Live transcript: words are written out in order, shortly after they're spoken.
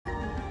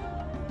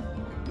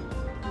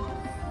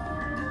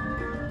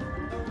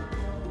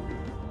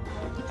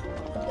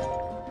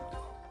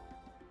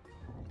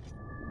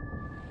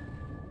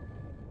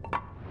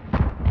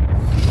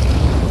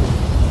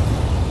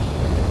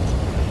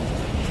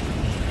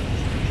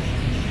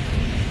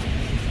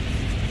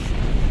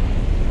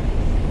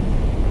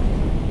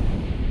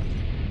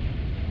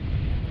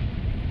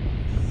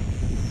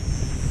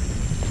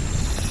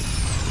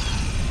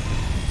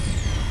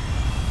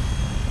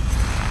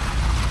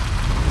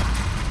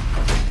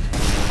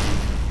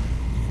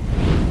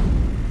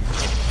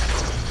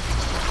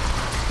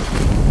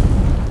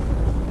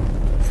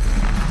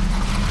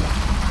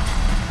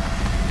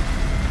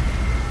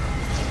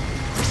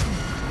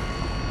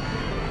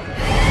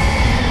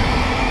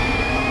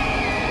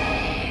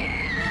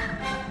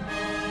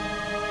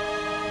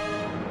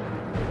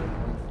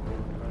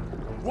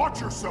Watch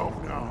yourself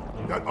now.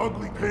 That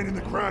ugly pain in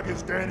the crag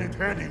is Ganon's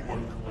handiwork.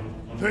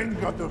 Thing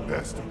got the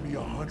best of me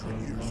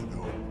 100 years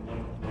ago.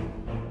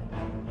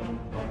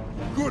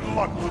 Good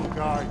luck, little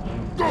guy.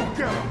 Go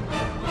get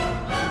him!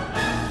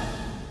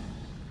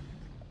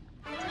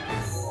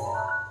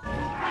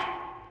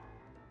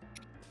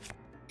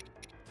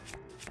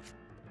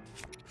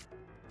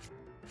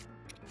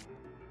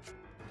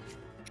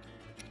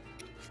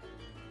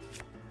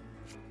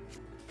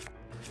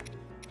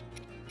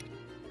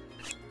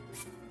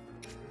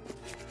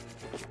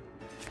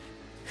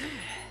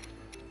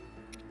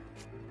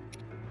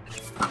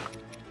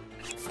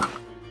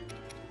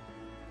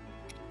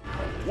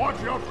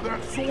 Watch out for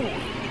that sword!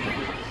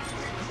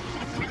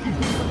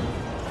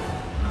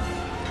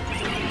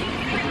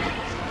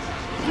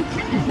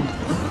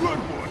 Good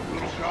one,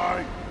 little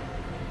guy!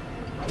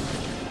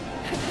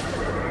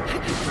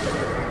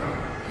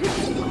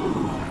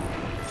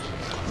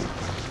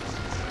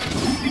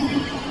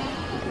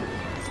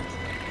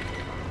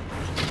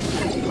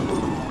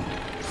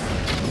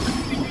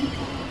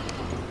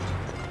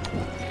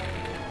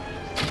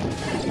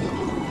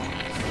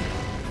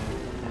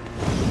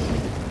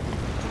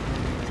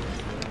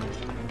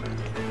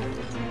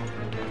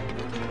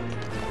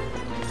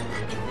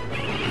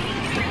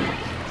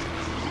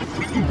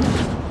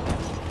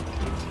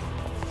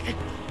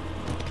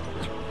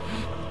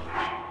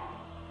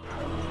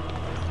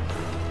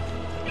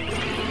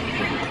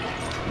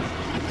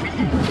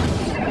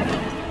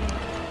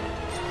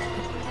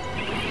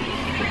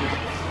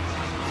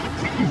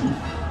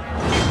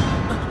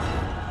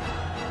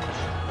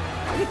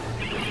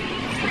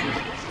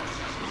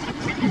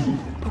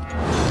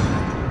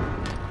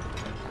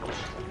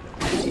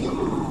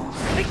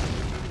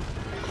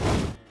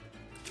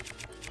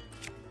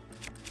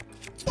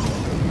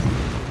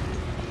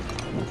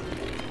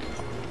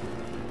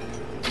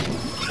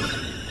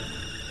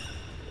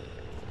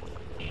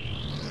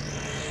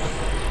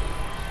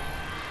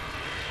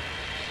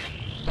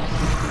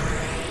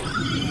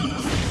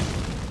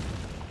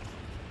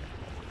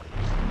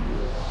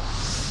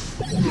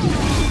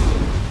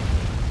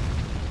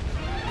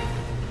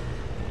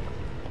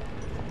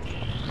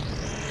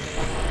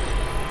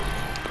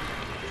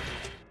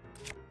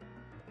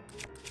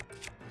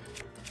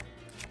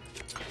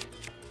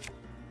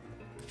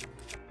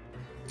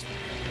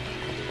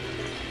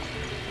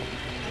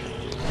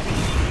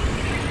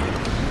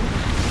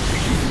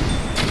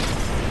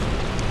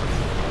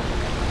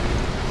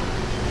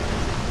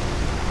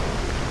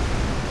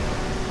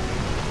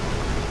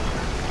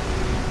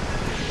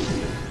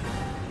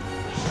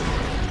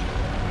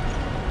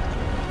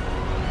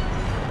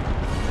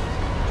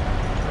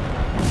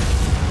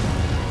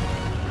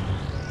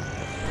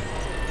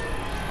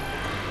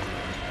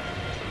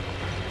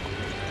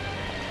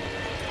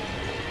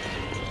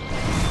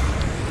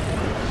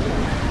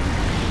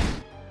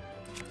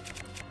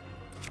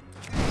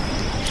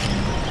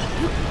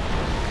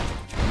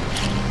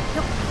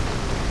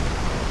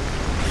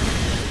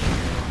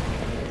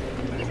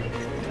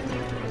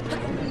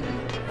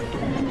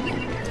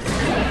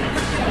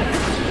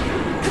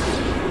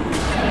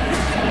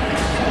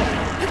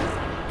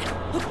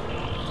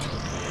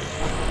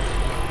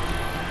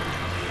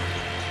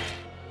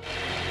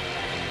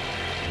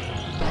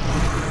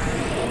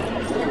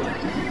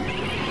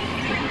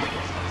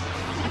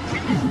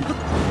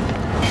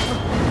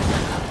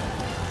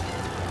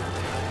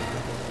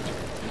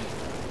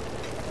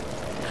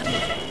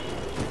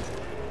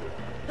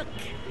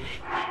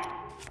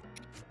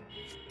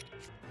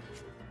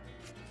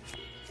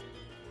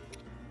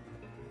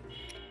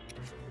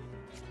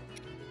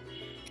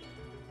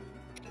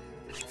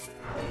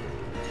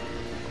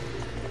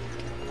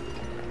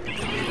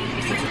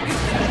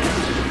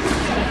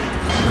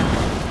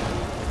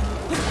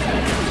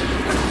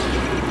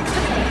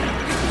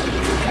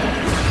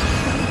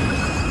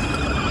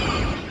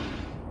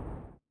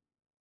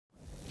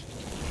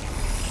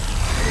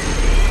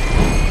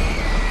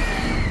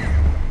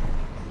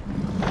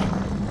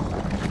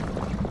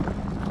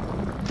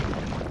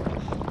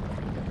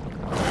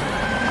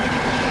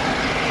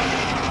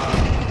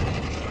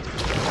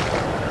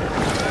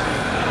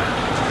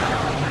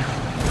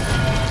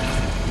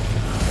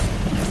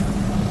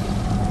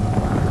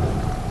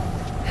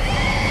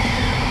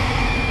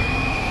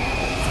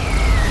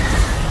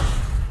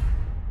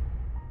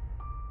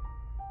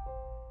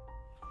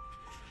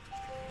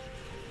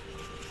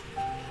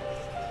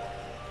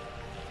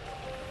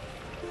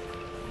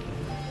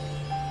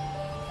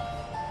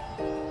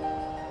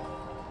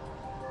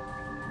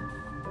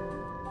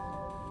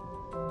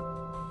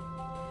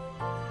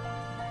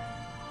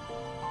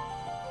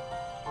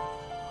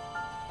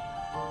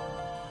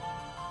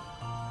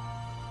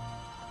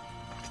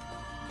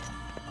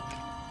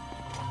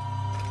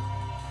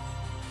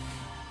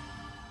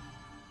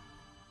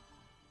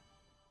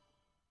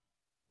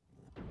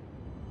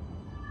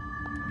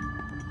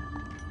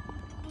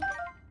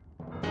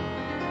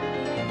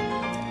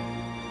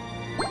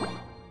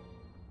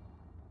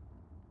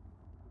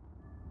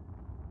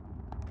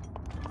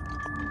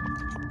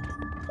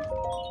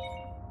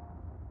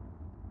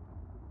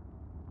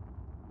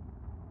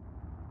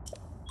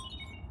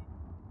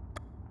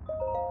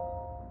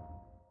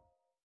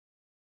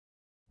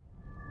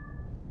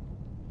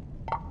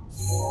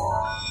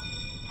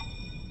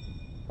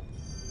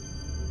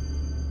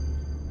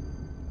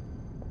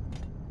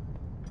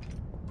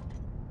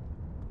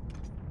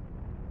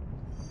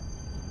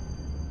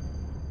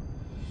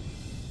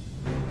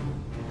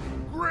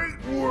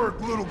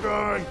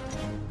 guy!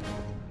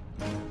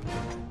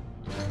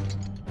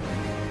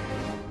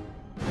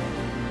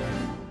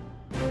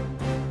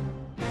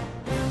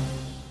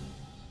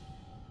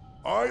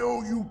 I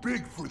owe you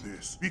big for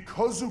this.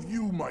 Because of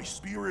you, my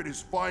spirit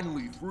is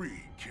finally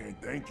free. Can't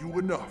thank you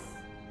enough.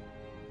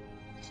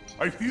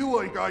 I feel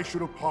like I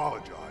should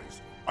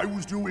apologize. I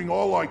was doing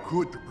all I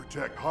could to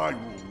protect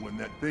Hyrule when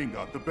that thing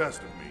got the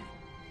best of me.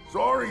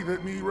 Sorry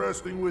that me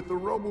wrestling with the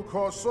rubble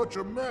caused such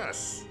a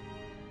mess.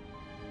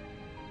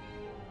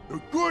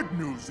 The good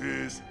news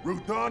is,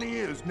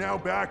 Rudania is now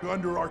back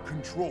under our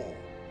control.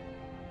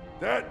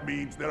 That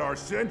means that our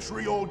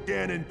century-old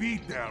Ganon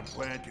beatdown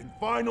plan can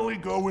finally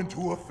go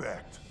into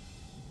effect.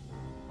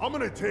 I'm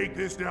gonna take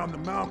this down the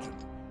mountain.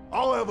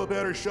 I'll have a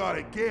better shot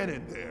at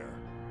Ganon there.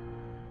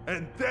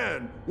 And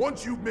then,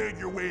 once you've made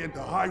your way into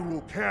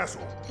Hyrule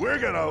Castle, we're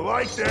gonna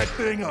light that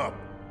thing up.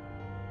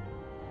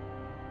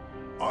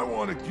 I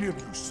want to give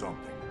you something.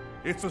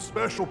 It's a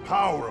special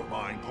power of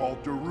mine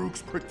called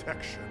Daruk's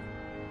Protection.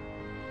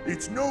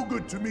 It's no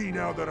good to me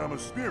now that I'm a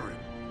spirit,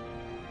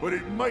 but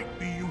it might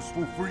be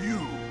useful for you.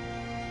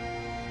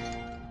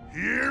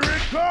 Here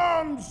it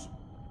comes!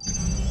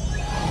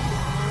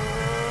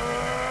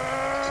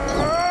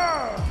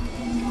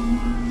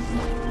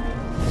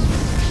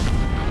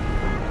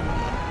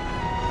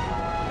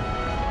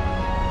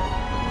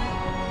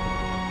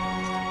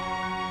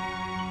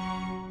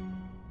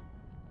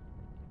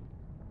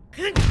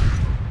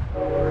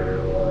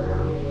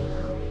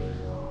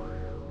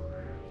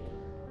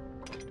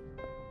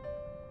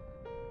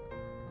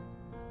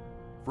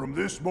 From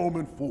this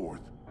moment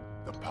forth,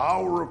 the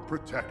power of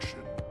protection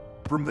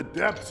from the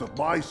depths of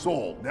my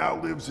soul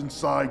now lives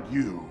inside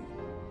you.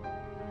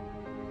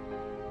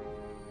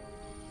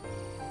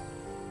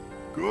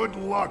 Good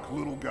luck,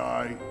 little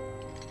guy.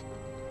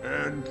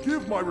 And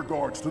give my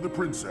regards to the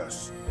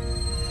princess.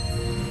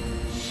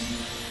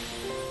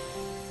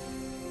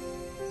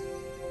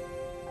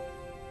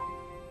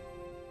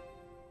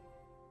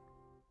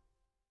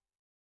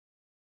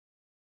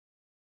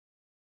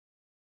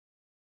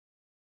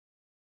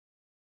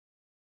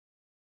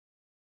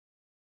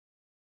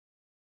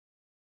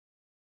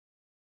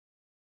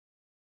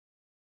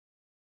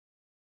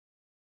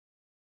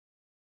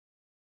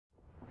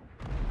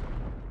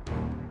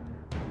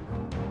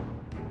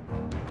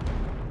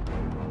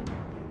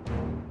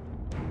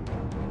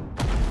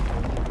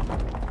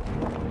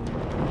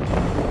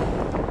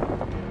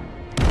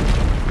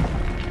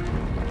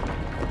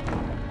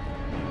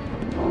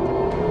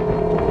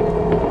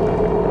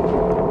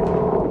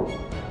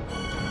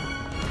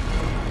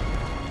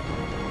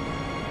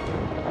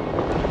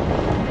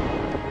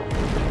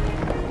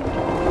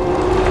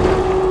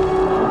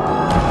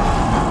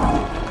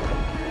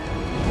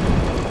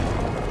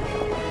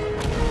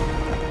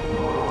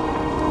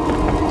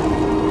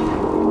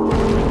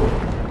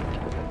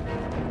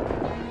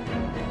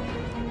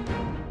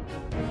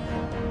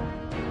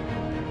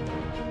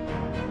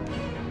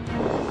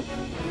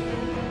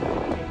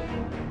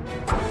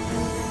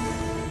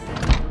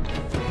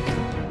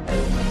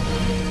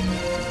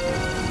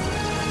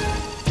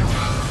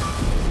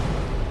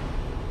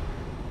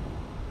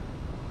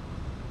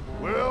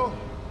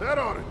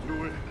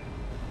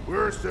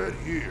 Set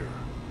here.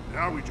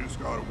 Now we just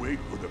gotta wait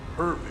for the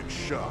perfect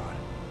shot.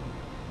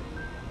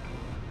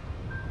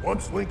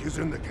 Once Link is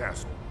in the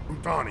castle,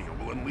 Rudania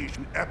will unleash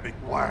an epic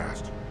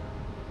blast.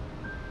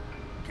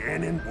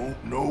 Ganon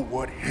won't know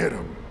what hit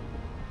him.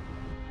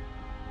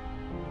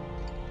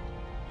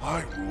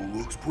 Hyrule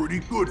looks pretty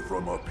good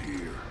from up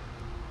here,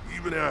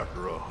 even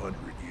after 100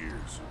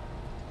 years.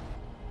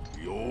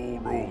 The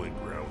old rolling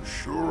grounds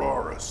sure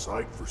are a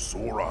sight for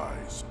sore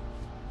eyes.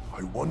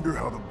 I wonder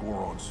how the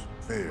Gorons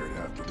fared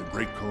after the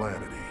Great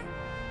Calamity.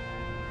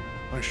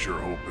 I sure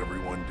hope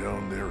everyone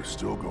down there is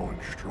still going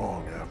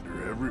strong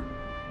after every...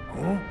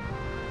 Huh?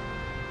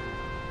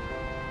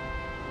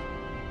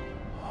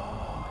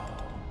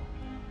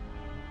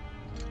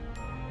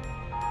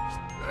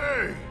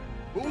 Hey,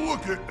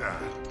 look at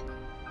that!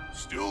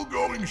 Still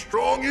going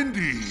strong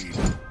indeed!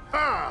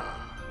 Ha!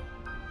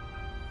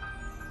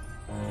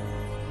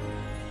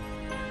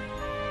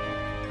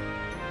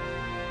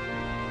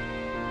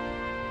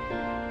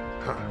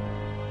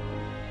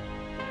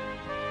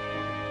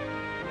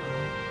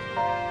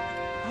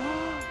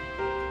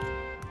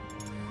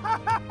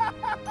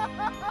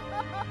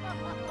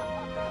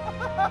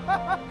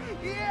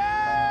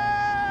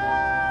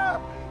 Yeah!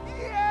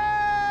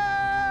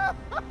 Yeah!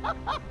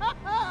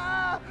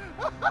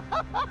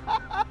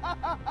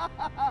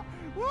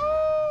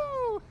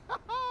 Woo!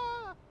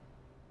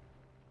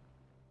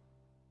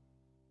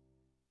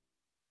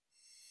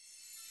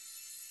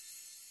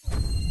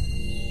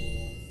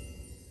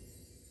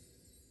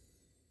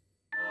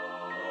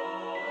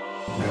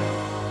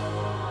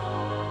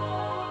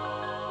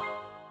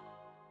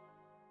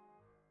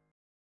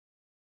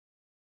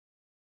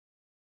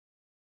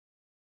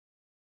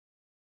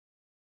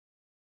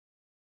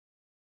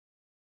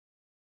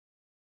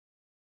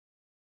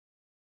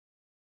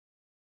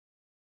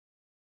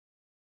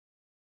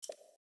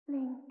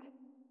 Link.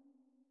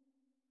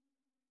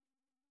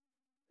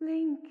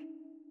 Link.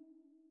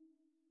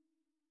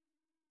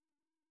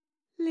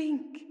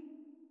 Link.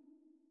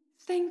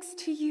 Thanks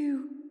to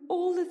you,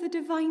 all of the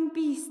divine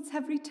beasts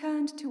have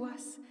returned to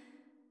us,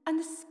 and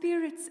the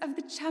spirits of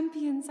the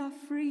champions are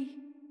free.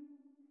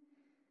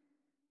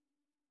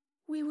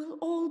 We will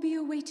all be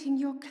awaiting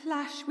your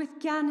clash with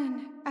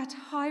Ganon at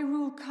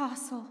Hyrule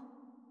Castle.